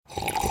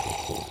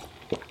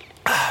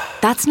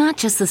That's not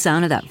just the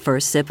sound of that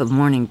first sip of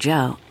Morning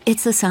Joe.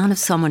 It's the sound of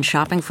someone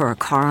shopping for a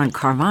car on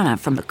Carvana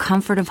from the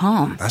comfort of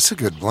home. That's a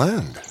good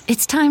blend.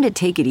 It's time to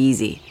take it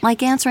easy,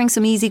 like answering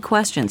some easy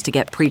questions to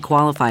get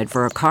pre-qualified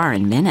for a car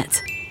in minutes.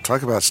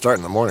 Talk about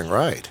starting the morning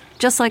right.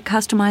 Just like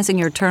customizing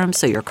your terms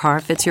so your car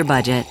fits your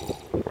budget.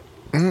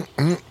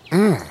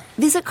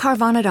 Visit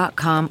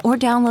Carvana.com or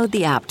download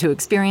the app to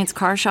experience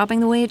car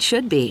shopping the way it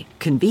should be.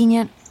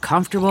 Convenient,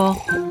 comfortable.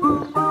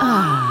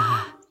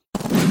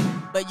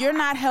 But you're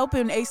not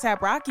helping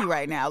A$AP Rocky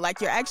right now.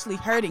 Like, you're actually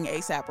hurting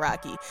A$AP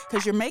Rocky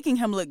because you're making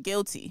him look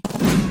guilty.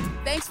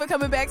 Thanks for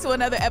coming back to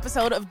another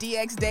episode of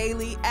DX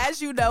Daily.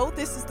 As you know,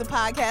 this is the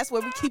podcast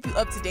where we keep you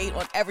up to date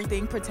on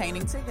everything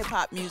pertaining to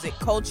hip-hop music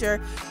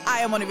culture. I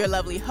am one of your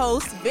lovely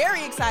hosts,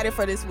 very excited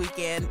for this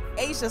weekend,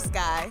 Asia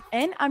Sky.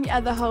 And I'm your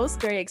other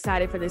host, very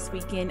excited for this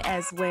weekend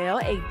as well,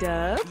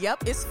 A-Dub.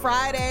 Yep, it's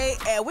Friday,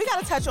 and we got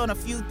to touch on a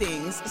few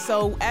things.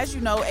 So, as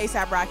you know,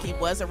 A$AP Rocky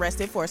was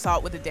arrested for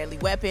assault with a deadly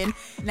weapon.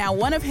 Now,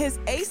 one of his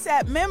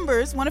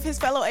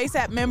fellow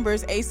A$AP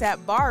members,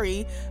 A$AP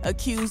Bari,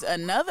 accused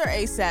another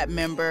A$AP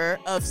member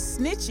of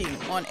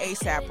snitching on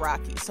A$AP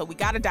Rocky. So we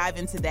got to dive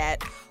into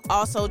that.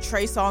 Also,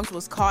 Trey Songz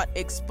was caught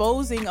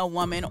exposing a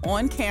woman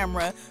on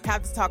camera.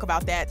 Have to talk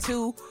about that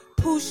too.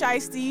 Pooh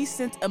Shiesty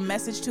sent a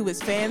message to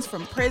his fans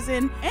from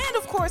prison. And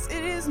of course,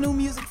 it is New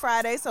Music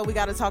Friday, so we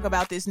got to talk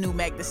about this new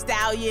Meg Thee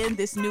Stallion,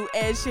 this new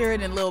Ed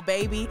Sheeran and Lil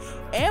Baby.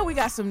 And we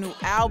got some new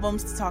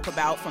albums to talk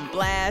about from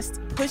Blxst,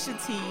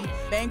 Pusha T,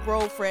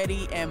 Bankroll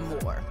Freddie, and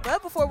more.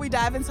 But before we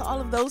dive into all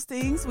of those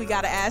things, we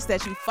got to ask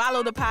that you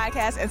follow the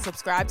podcast and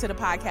subscribe to the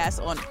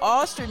podcast on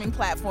all streaming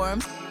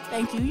platforms.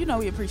 Thank you. You know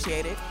we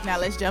appreciate it. Now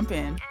let's jump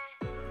in.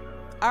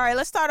 All right,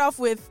 let's start off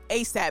with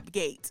A$AP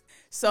Gate.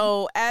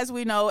 So, as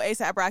we know,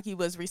 A$AP Rocky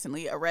was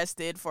recently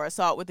arrested for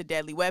assault with a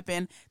deadly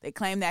weapon. They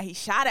claim that he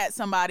shot at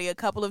somebody a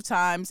couple of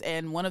times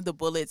and one of the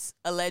bullets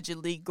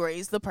allegedly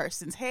grazed the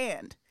person's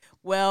hand.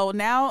 Well,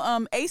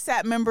 now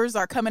A$AP members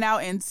are coming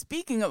out and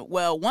speaking of,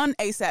 well, one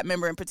A$AP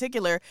member in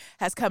particular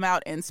has come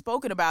out and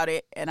spoken about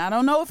it, and I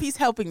don't know if he's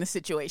helping the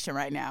situation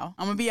right now.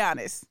 I'm going to be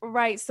honest.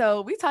 Right,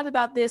 so we talked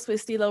about this with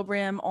Stilo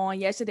Brim on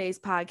yesterday's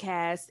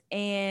podcast,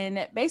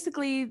 and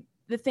basically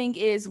the thing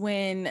is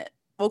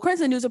according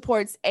to the news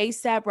reports,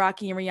 A$AP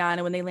Rocky and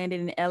Rihanna, when they landed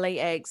in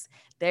LAX,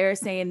 they're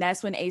saying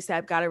that's when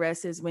A$AP got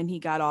arrested, when he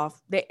got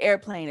off the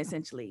airplane,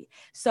 essentially.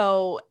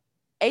 So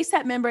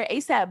A$AP member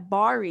A$AP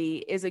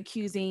Bari is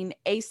accusing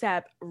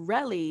A$AP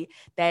Relly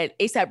that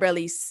A$AP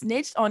Relly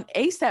snitched on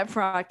A$AP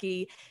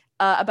Rocky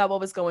about what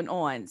was going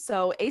on.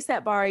 So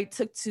A$AP Bari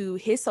took to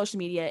his social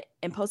media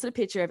and posted a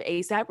picture of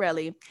A$AP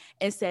Relly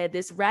and said,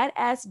 "This rat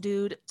ass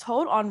dude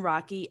told on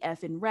Rocky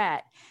effing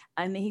rat."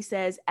 And then he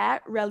says,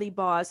 "At Relly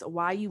boss,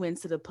 why you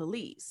into the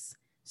police?"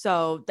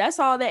 So that's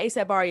all that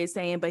A$AP Bari is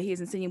saying, but he's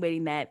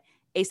insinuating that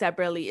A$AP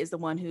Relly is the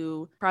one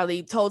who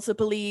probably told the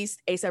police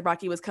A$AP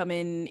Rocky was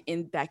coming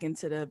back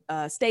into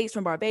the States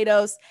from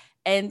Barbados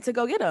and to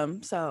go get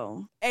him.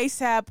 So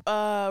A$AP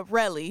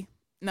Relly.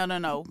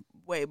 No.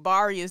 Wait,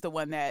 Bari is the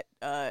one that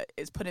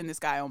is putting this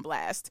guy on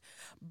blast.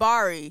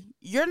 Bari,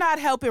 you're not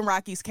helping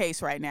Rocky's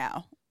case right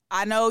now.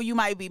 I know you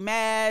might be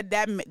mad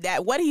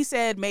that what he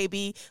said may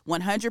be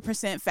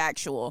 100%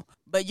 factual,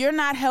 but you're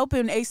not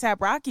helping A$AP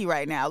Rocky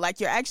right now. Like,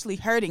 you're actually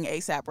hurting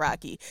A$AP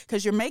Rocky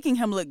because you're making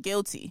him look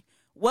guilty.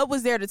 What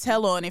was there to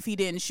tell on if he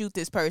didn't shoot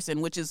this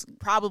person, which is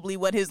probably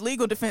what his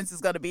legal defense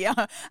is going to be.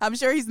 I'm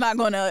sure he's not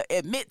going to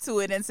admit to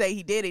it and say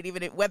he did it,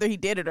 even whether he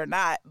did it or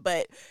not.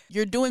 But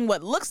you're doing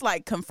what looks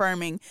like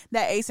confirming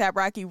that A$AP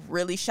Rocky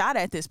really shot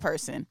at this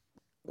person.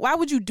 Why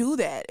would you do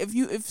that?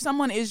 If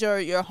someone is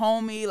your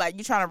homie, like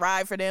you're trying to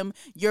ride for them,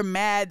 you're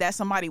mad that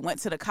somebody went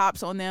to the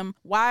cops on them,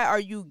 why are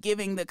you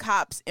giving the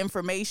cops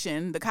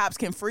information? The cops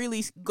can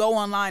freely go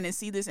online and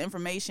see this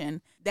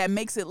information that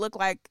makes it look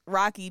like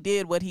Rocky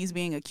did what he's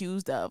being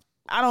accused of.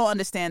 I don't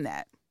understand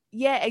that.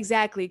 Yeah,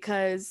 exactly,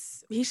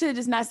 because he should have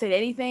just not said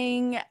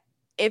anything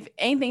if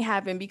anything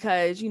happened,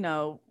 because, you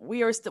know,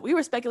 we were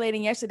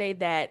speculating yesterday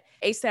that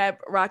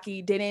A$AP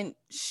Rocky didn't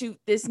shoot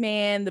this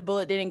man, the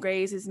bullet didn't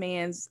graze his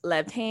man's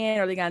left hand,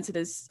 or they got into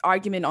this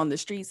argument on the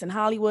streets in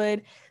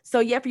Hollywood.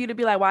 So yeah, for you to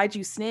be like, why'd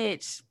you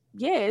snitch?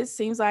 Yeah, it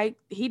seems like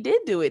he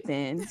did do it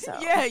then. So.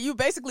 Yeah, you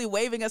basically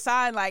waving a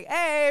sign like,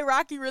 hey,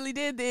 Rocky really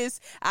did this.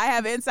 I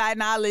have inside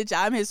knowledge.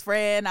 I'm his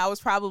friend. I was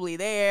probably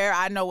there.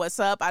 I know what's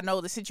up. I know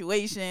the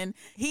situation.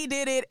 He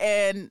did it,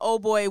 and oh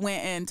boy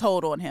went and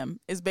told on him.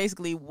 Is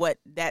basically what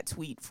that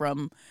tweet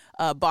from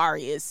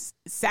Bari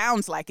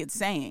sounds like it's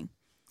saying.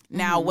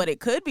 Now, what it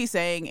could be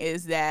saying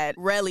is that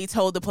Relly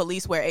told the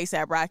police where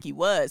A$AP Rocky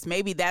was.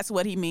 Maybe that's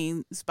what he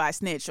means by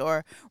snitch.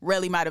 Or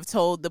Relly might have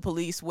told the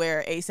police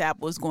where A$AP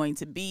was going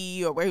to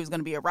be or where he was going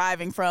to be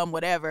arriving from,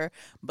 whatever.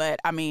 But,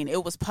 I mean,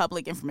 it was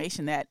public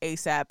information that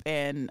A$AP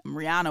and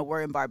Rihanna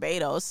were in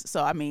Barbados.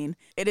 So, I mean,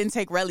 it didn't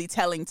take Relly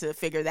telling to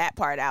figure that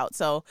part out.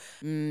 So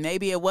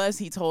maybe it was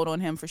he told on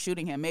him for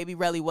shooting him. Maybe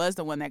Relly was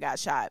the one that got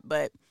shot.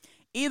 But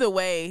either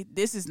way,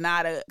 this is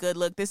not a good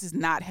look. This is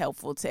not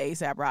helpful to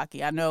A$AP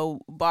Rocky. I know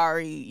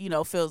Bari,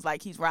 feels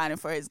like he's riding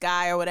for his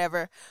guy or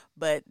whatever,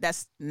 but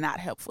that's not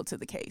helpful to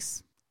the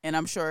case. And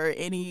I'm sure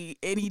any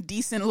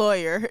decent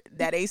lawyer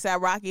that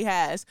A$AP Rocky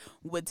has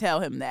would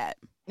tell him that.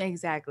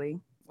 Exactly.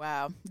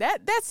 Wow.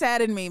 That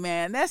saddened me,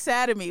 man. That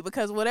saddened me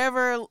because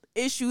whatever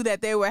issue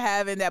that they were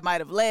having that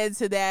might have led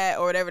to that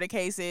or whatever the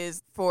case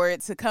is, for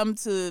it to come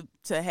to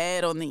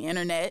head on the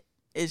internet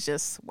is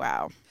just,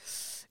 wow.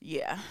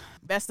 Yeah.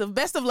 Best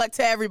of luck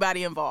to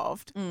everybody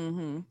involved.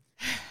 Mm-hmm.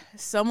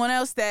 Someone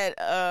else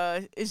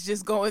that is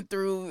just going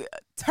through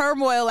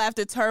turmoil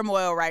after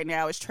turmoil right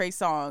now is Trey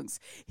Songz.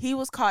 He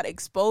was caught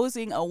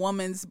exposing a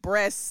woman's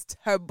breast,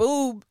 her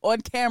boob, on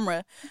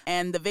camera,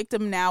 and the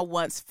victim now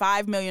wants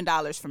 $5 million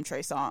from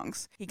Trey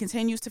Songz. He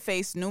continues to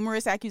face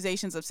numerous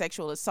accusations of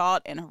sexual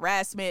assault and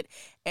harassment,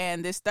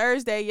 and this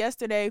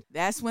yesterday,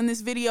 that's when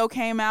this video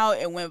came out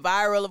and went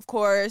viral, of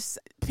course.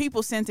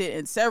 People sent it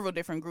in several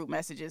different group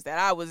messages that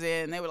I was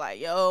in. They were like,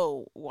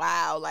 yo,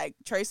 wow, like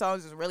Trey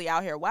Songz is really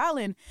out here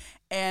wilding.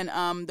 And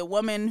the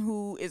woman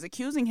who is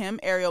accusing him,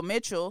 Ariel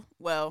Mitchell,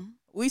 well,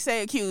 we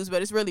say accused,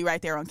 but it's really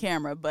right there on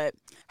camera. But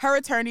her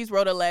attorneys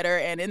wrote a letter,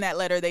 and in that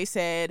letter they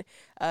said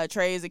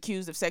Trey is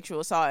accused of sexual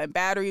assault and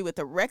battery with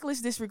a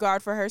reckless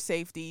disregard for her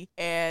safety.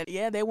 And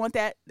yeah, they want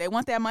that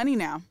money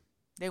now.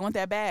 They want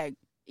that bag.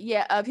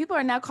 Yeah, people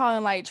are now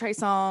calling like Trey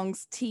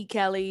Songz T.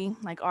 Kelly,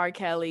 like R.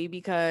 Kelly,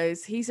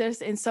 because he's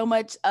just in so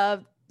much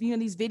of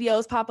these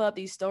videos pop up,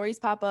 these stories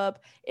pop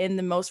up in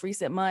the most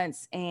recent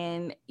months.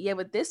 And yeah,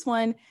 with this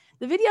one,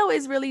 the video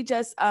is really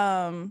just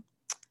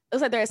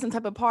looks like they're at some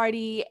type of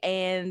party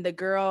and the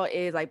girl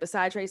is like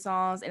beside Trey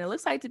Songz, and it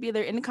looks like to be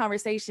they're in the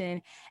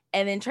conversation,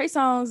 and then Trey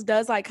Songz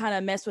does like kind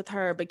of mess with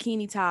her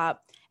bikini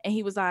top, and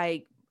he was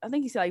like, I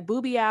think he said like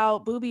booby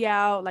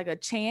out, like a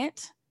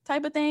chant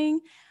type of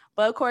thing.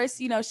 But of course,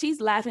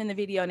 she's laughing in the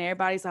video and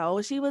everybody's like, oh,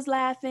 she was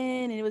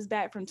laughing and it was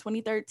back from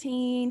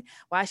 2013.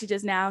 Why is she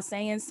just now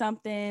saying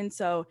something?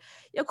 So,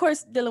 of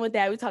course, dealing with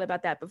that, we talked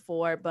about that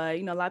before. But,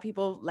 a lot of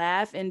people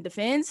laugh in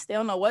defense. They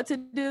don't know what to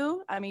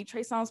do. I mean,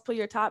 Trey Songz, put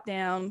your top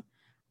down.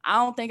 I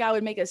don't think I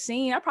would make a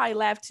scene. I'd probably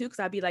laugh too because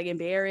I'd be like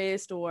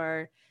embarrassed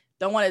or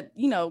don't want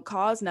to,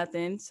 cause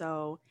nothing.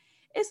 So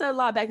it's a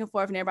lot back and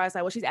forth, and everybody's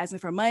like, well, she's asking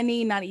for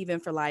money, not even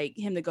for like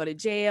him to go to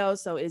jail.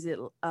 So is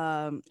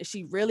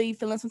she really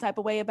feeling some type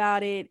of way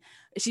about it?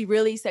 Is she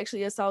really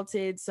sexually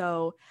assaulted?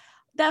 So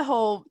that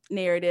whole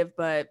narrative,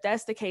 but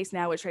that's the case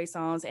now with Trey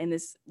Songz and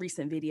this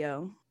recent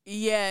video.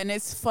 Yeah, and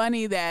it's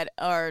funny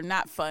or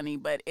not funny,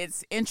 but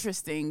it's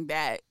interesting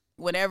that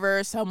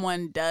whenever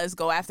someone does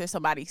go after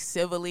somebody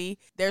civilly,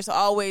 there's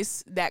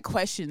always that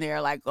question there,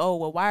 like, oh,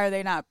 well, why are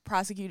they not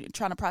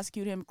trying to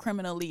prosecute him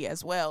criminally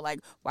as well?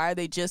 Like, why are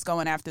they just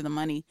going after the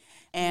money?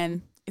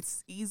 And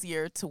it's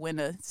easier to win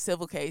a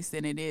civil case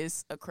than it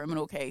is a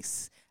criminal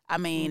case. I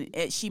mean,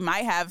 she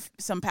might have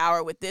some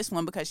power with this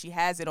one because she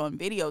has it on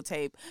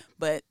videotape,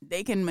 but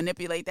they can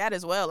manipulate that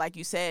as well. Like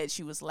you said,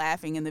 she was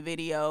laughing in the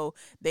video.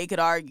 They could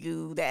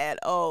argue that,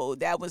 oh,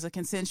 that was a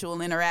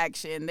consensual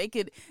interaction. They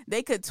could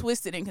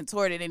twist it and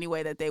contort it any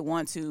way that they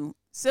want to,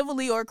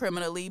 civilly or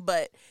criminally,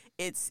 but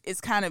it's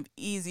kind of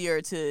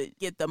easier to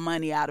get the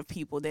money out of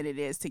people than it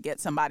is to get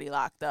somebody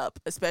locked up,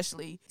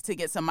 especially to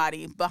get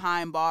somebody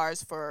behind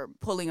bars for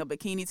pulling a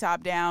bikini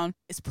top down.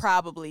 It's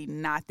probably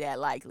not that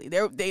likely.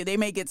 They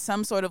may get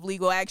some sort of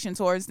legal action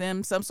towards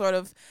them, some sort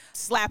of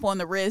slap on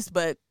the wrist,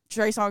 but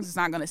Trey Songz is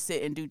not going to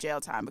sit and do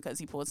jail time because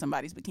he pulled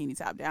somebody's bikini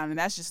top down. And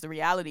that's just the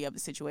reality of the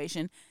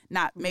situation.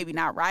 Maybe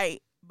not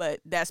right,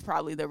 but that's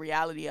probably the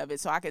reality of it.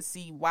 So I could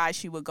see why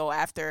she would go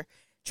after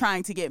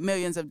trying to get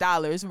millions of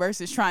dollars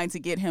versus trying to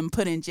get him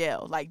put in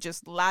jail. Like,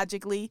 just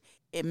logically,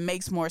 it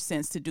makes more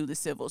sense to do the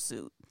civil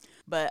suit.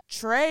 But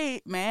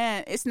Trey,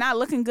 man, it's not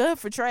looking good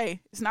for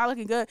Trey. It's not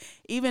looking good.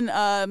 Even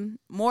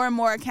more and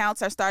more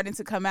accounts are starting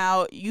to come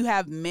out. You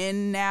have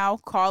men now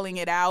calling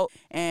it out.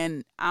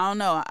 And I don't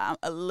know, I'm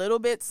a little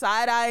bit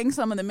side-eyeing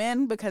some of the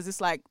men because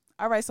it's like,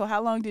 all right, so how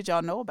long did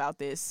y'all know about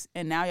this?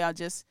 And now y'all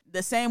just,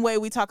 the same way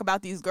we talk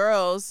about these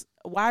girls,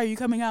 why are you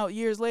coming out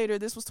years later?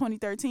 This was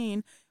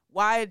 2013.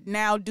 Why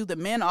now do the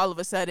men all of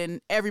a sudden,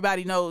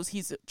 everybody knows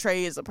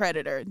Trey is a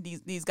predator,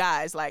 these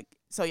guys, like,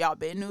 so y'all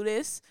been knew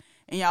this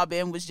and y'all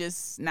been was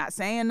just not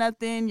saying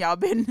nothing. Y'all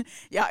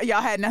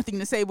had nothing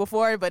to say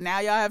before, but now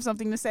y'all have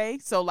something to say.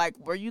 So like,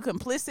 were you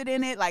complicit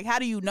in it? Like, how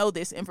do you know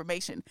this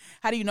information?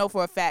 How do you know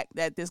for a fact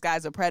that this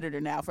guy's a predator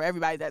now for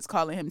everybody that's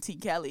calling him T.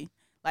 Kelly?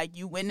 Like,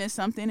 you witnessed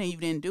something and you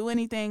didn't do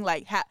anything.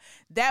 Like,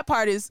 that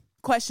part is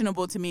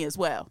questionable to me as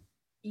well.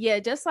 Yeah.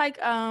 Just like,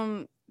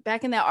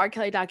 back in that R.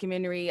 Kelly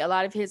documentary, a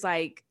lot of his,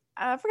 like,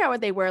 I forgot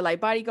what they were, like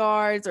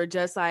bodyguards or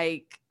just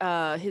like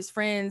his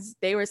friends,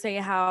 they were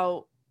saying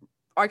how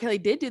R. Kelly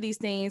did do these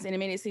things, and it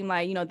made it seem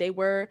like, they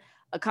were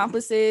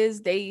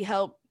accomplices. They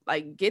helped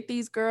like get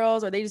these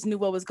girls, or they just knew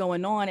what was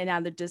going on, and now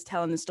they're just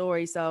telling the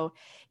story. So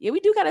yeah, we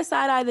do got to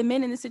side eye the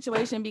men in this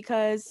situation,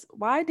 because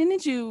why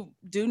didn't you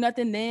do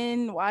nothing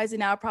then? Why is it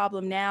now a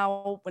problem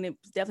now when it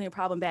was definitely a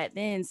problem back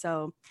then?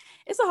 So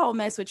it's a whole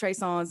mess with Trey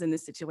Songz in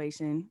this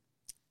situation.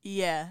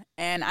 Yeah,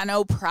 and I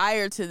know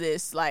prior to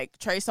this, like,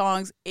 Trey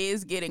Songz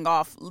is getting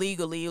off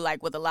legally,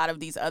 like, with a lot of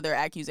these other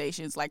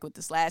accusations, like with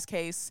this last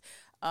case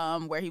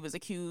where he was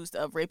accused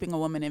of raping a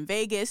woman in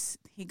Vegas.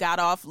 He got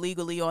off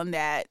legally on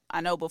that.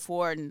 I know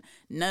before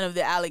none of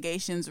the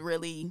allegations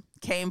really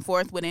came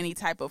forth with any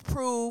type of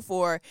proof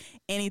or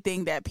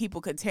anything that people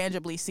could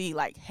tangibly see,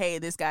 like, hey,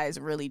 this guy is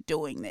really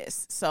doing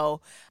this.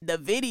 So the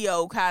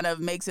video kind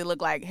of makes it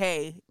look like,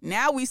 hey,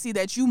 now we see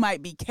that you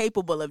might be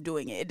capable of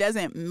doing it. It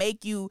doesn't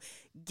make you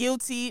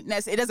guilty.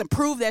 It doesn't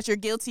prove that you're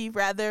guilty,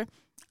 rather,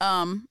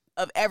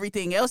 of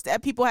everything else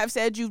that people have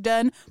said you've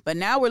done. But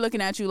now we're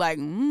looking at you like,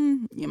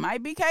 you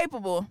might be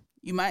capable.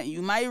 You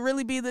might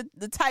really be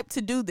the type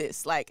to do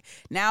this. Like,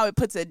 now it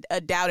puts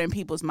a doubt in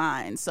people's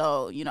minds.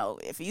 So, you know,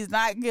 if he's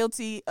not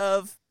guilty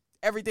of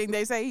everything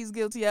they say he's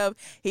guilty of,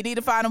 he need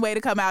to find a way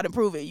to come out and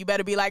prove it. You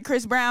better be like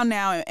Chris Brown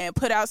now and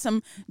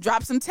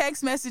drop some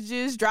text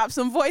messages, drop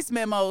some voice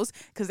memos,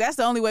 because that's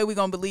the only way we're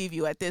going to believe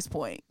you at this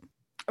point.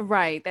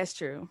 Right. That's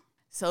true.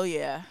 So,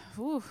 yeah.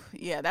 Whew,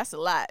 yeah, that's a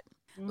lot.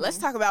 Let's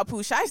talk about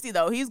Pooh Shiesty,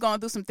 though. He's going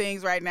through some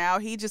things right now.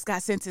 He just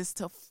got sentenced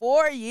to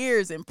 4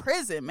 years in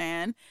prison,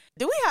 man.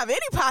 Do we have any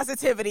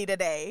positivity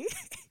today?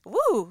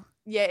 Woo.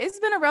 Yeah, it's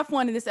been a rough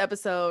one in this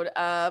episode.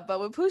 But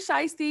with Pooh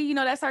Shiesty, you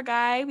know, that's our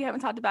guy. We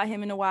haven't talked about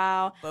him in a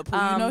while. But Pooh,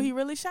 you know he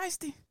really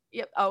shiesty.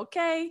 Yep,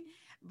 okay.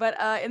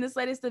 But in this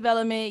latest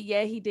development,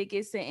 yeah, he did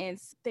get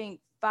sentenced, I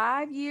think,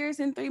 5 years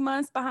and 3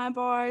 months behind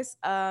bars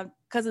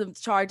because of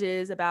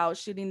charges about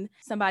shooting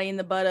somebody in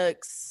the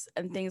buttocks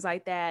and things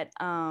like that.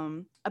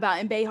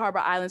 About in Bay Harbor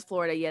Islands,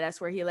 Florida. Yeah, that's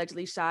where he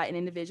allegedly shot an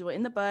individual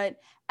in the butt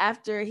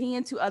after he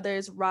and 2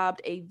 others robbed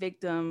a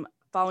victim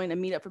following a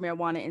meetup for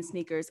marijuana and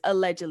sneakers.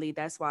 Allegedly,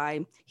 that's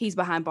why he's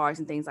behind bars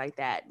and things like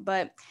that.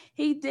 But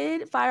he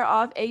did fire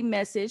off a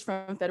message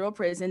from federal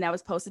prison that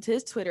was posted to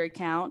his Twitter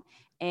account.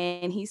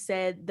 And he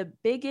said,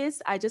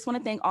 I just want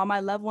to thank all my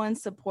loved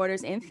ones,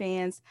 supporters, and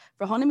fans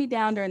for holding me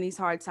down during these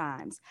hard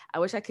times. I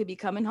wish I could be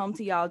coming home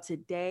to y'all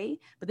today,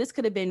 but this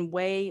could have been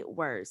way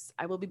worse.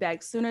 I will be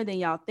back sooner than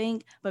y'all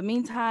think. But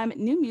meantime,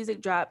 new music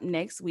drop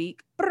next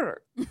week.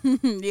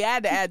 You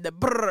had to add the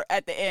brr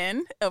at the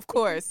end, of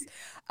course.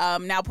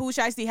 Now, Pooh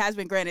Shiesty has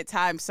been granted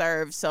time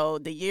served. So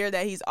the year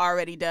that he's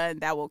already done,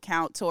 that will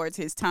count towards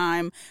his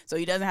time. So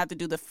he doesn't have to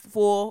do the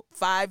full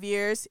 5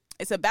 years.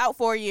 It's about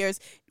 4 years.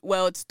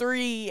 Well, it's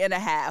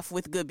 3.5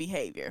 with good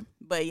behavior.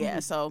 But yeah,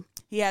 so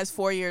he has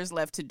 4 years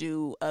left to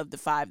do of the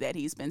 5 that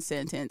he's been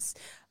sentenced.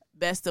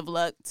 Best of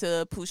luck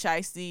to Pooh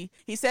Shiesty.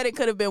 He said it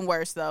could have been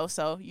worse, though.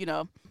 So, you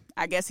know,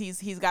 I guess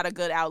he's got a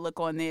good outlook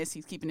on this.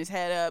 He's keeping his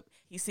head up.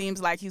 He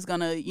seems like he's going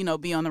to, you know,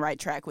 be on the right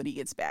track when he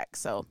gets back.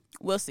 So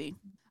we'll see.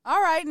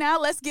 All right, now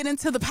let's get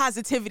into the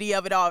positivity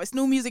of it all. It's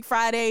New Music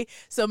Friday.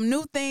 Some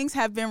new things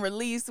have been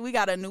released. We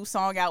got a new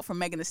song out from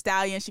Megan Thee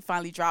Stallion. She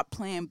finally dropped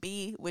Plan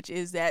B, which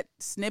is that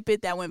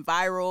snippet that went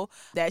viral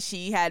that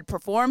she had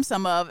performed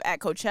some of at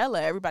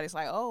Coachella. Everybody's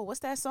like, oh,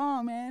 what's that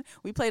song, man?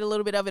 We played a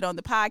little bit of it on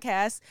the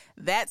podcast.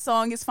 That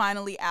song is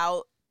finally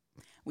out.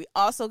 We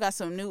also got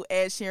some new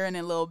Ed Sheeran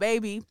and Lil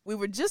Baby. We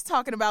were just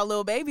talking about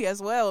Lil Baby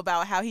as well,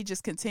 about how he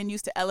just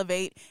continues to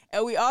elevate.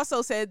 And we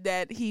also said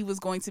that he was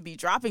going to be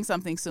dropping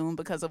something soon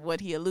because of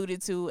what he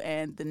alluded to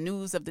and the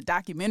news of the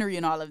documentary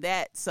and all of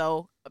that.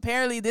 So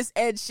apparently this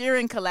Ed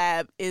Sheeran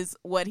collab is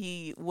what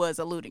he was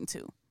alluding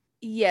to.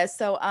 Yes.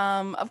 So,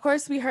 of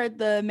course, we heard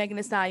the Megan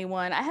Thee Stallion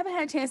one. I haven't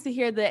had a chance to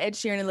hear the Ed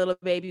Sheeran and Little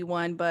Baby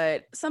one,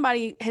 but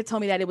somebody had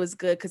told me that it was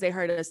good because they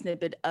heard a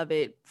snippet of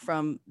it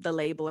from the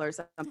label or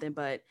something.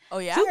 But oh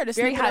yeah, I heard a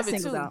snippet of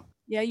it too. Out.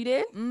 Yeah, you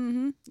did?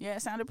 Mm-hmm. Yeah,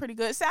 it sounded pretty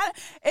good.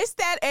 It's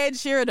that Ed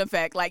Sheeran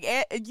effect. Like,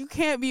 you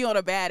can't be on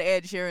a bad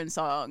Ed Sheeran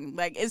song.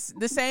 Like, it's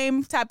the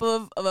same type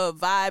of a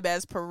vibe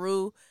as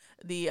Peru.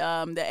 The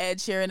Ed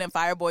Sheeran and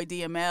Fireboy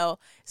DML.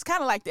 It's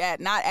kind of like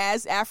that, not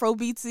as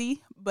Afrobeatsy,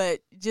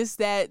 but just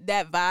that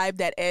vibe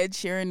that Ed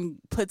Sheeran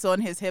puts on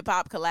his hip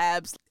hop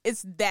collabs.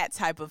 It's that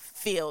type of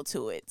feel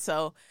to it.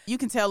 So you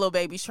can tell Lil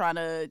Baby's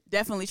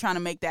definitely trying to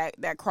make that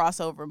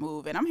crossover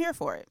move, and I'm here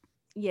for it.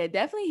 Yeah,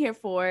 definitely here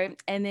for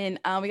it. And then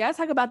we got to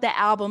talk about the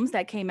albums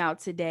that came out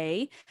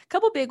today. A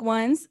couple big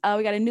ones.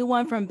 We got a new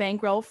one from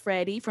Bankroll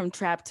Freddie from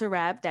Trap to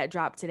Rap that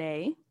dropped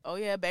today. Oh,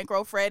 yeah,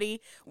 Bankroll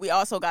Freddie. We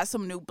also got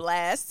some new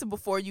Blxst,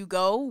 Before You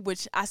Go,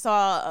 which I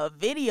saw a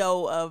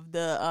video of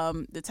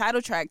the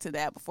title track to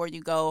that, Before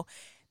You Go.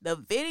 The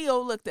video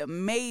looked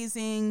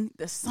amazing.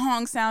 The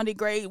song sounded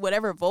great.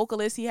 Whatever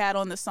vocalist he had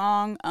on the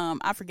song,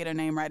 I forget her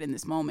name right in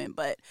this moment,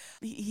 but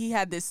he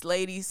had this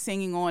lady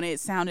singing on it. It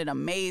sounded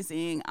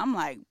amazing. I'm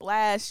like,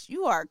 Blxst,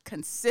 you are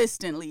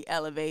consistently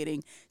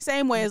elevating.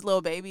 Same way as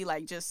Lil Baby,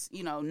 like just,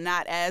 you know,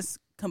 not as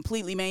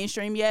completely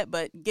mainstream yet,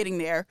 but getting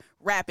there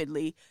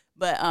rapidly.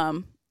 But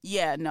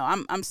yeah, no,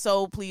 I'm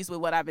so pleased with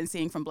what I've been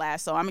seeing from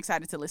Blxst, so I'm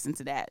excited to listen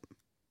to that.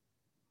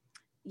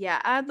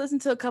 Yeah, I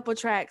listened to a couple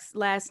tracks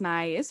last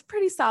night. It's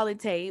pretty solid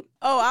tape.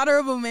 Oh,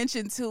 honorable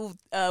mention too.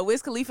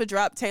 Wiz Khalifa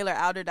dropped Taylor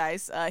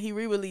Alderdice. He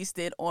re-released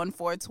it on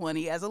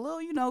 420 as a little,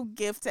 you know,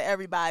 gift to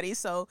everybody.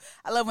 So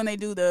I love when they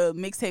do the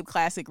mixtape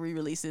classic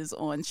re-releases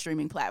on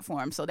streaming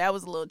platforms. So that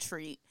was a little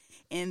treat.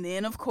 And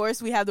then, of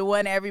course, we have the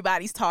one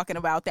everybody's talking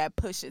about, that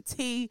Pusha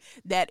T,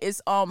 that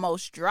is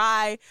Almost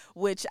Dry,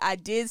 which I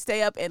did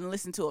stay up and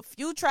listen to a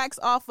few tracks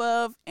off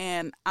of,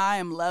 and I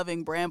am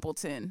loving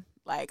Brambleton.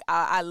 Like,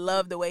 I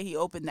love the way he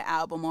opened the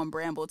album on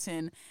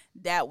Brambleton.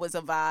 That was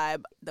a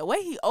vibe. The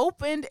way he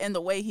opened and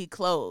the way he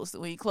closed.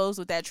 When he closed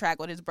with that track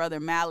with his brother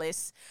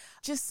Malice,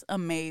 just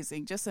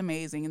amazing, just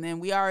amazing. And then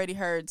we already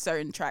heard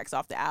certain tracks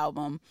off the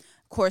album.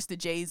 Of course, the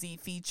Jay-Z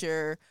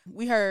feature.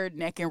 We heard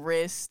Neck and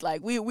Wrist.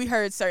 Like, we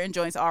heard certain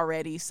joints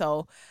already.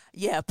 So,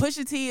 yeah,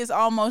 Pusha T is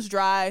Almost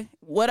Dry.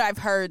 What I've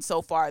heard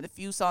so far, the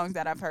few songs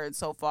that I've heard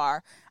so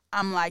far,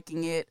 I'm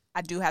liking it.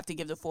 I do have to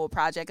give the full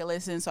project a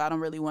listen, so I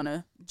don't really want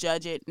to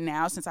judge it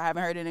now since I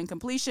haven't heard it in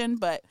completion.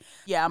 But,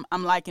 yeah,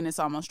 I'm liking It's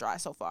Almost Dry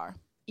so far.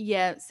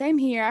 Yeah, same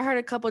here. I heard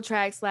a couple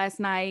tracks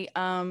last night,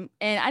 and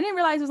I didn't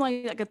realize it was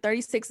only like a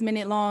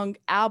 36-minute long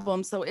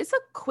album. So it's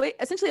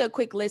essentially a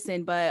quick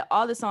listen, but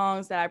all the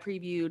songs that I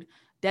previewed,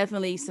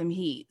 definitely some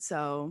heat.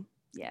 So,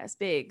 yeah, it's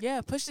big. Yeah,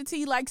 Pusha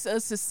T likes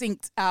a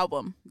succinct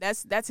album.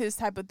 That's his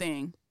type of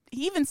thing.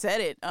 He even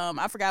said it.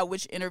 I forgot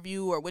which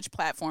interview or which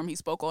platform he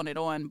spoke on it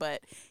on, but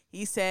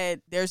he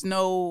said there's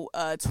no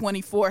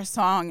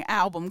 24-song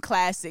album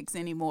classics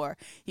anymore.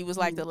 He was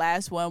like, the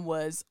last one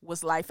was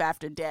Life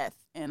After Death.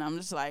 And I'm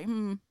just like,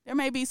 there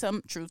may be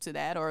some truth to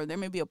that, or there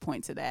may be a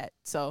point to that.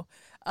 So,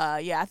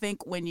 yeah, I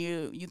think when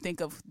you think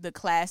of the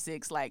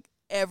classics, like,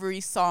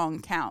 every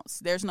song counts.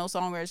 There's no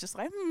song where it's just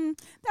like,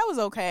 that was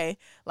okay.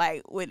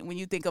 Like, when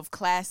you think of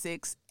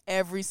classics,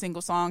 every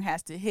single song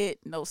has to hit,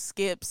 no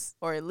skips,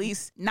 or at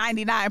least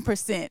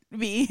 99%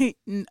 be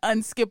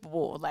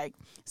unskippable. Like,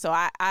 so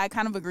I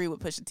kind of agree with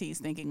Pusha T's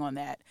thinking on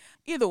that.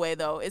 Either way,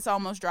 though, It's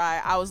Almost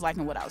Dry. I was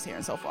liking what I was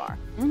hearing so far.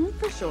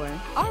 For sure.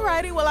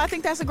 Alrighty, well, I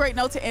think that's a great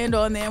note to end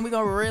on then. We're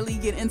going to really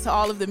get into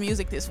all of the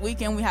music this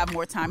weekend. We have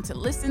more time to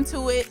listen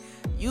to it.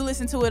 You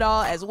listen to it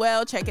all as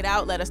well. Check it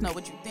out. Let us know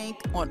what you think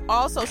on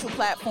all social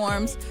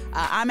platforms.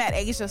 I'm at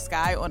Asia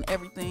Sky on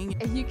everything.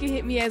 And you can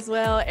hit me as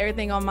well.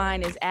 Everything on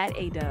mine is at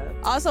ADub.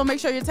 Also, make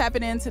sure you're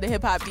tapping into the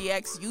Hip Hop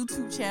DX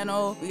YouTube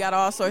channel. We got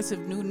all sorts of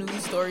new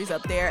news stories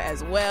up there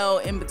as well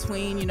in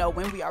between,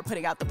 when we are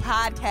putting out the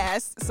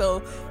podcast.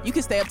 So you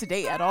can stay up to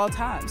date at all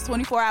times,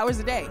 24 hours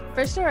a day.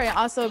 For sure. And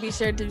also be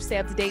sure to stay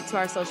up to date to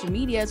our social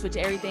medias, which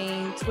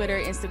everything, Twitter,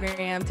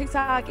 Instagram,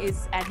 TikTok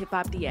is at Hip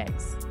Hop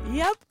DX.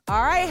 Yep.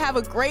 All right. Have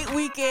a great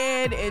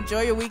weekend.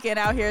 Enjoy your weekend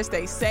out here.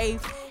 Stay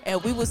safe.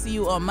 And we will see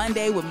you on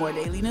Monday with more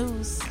daily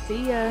news.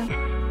 See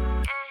ya.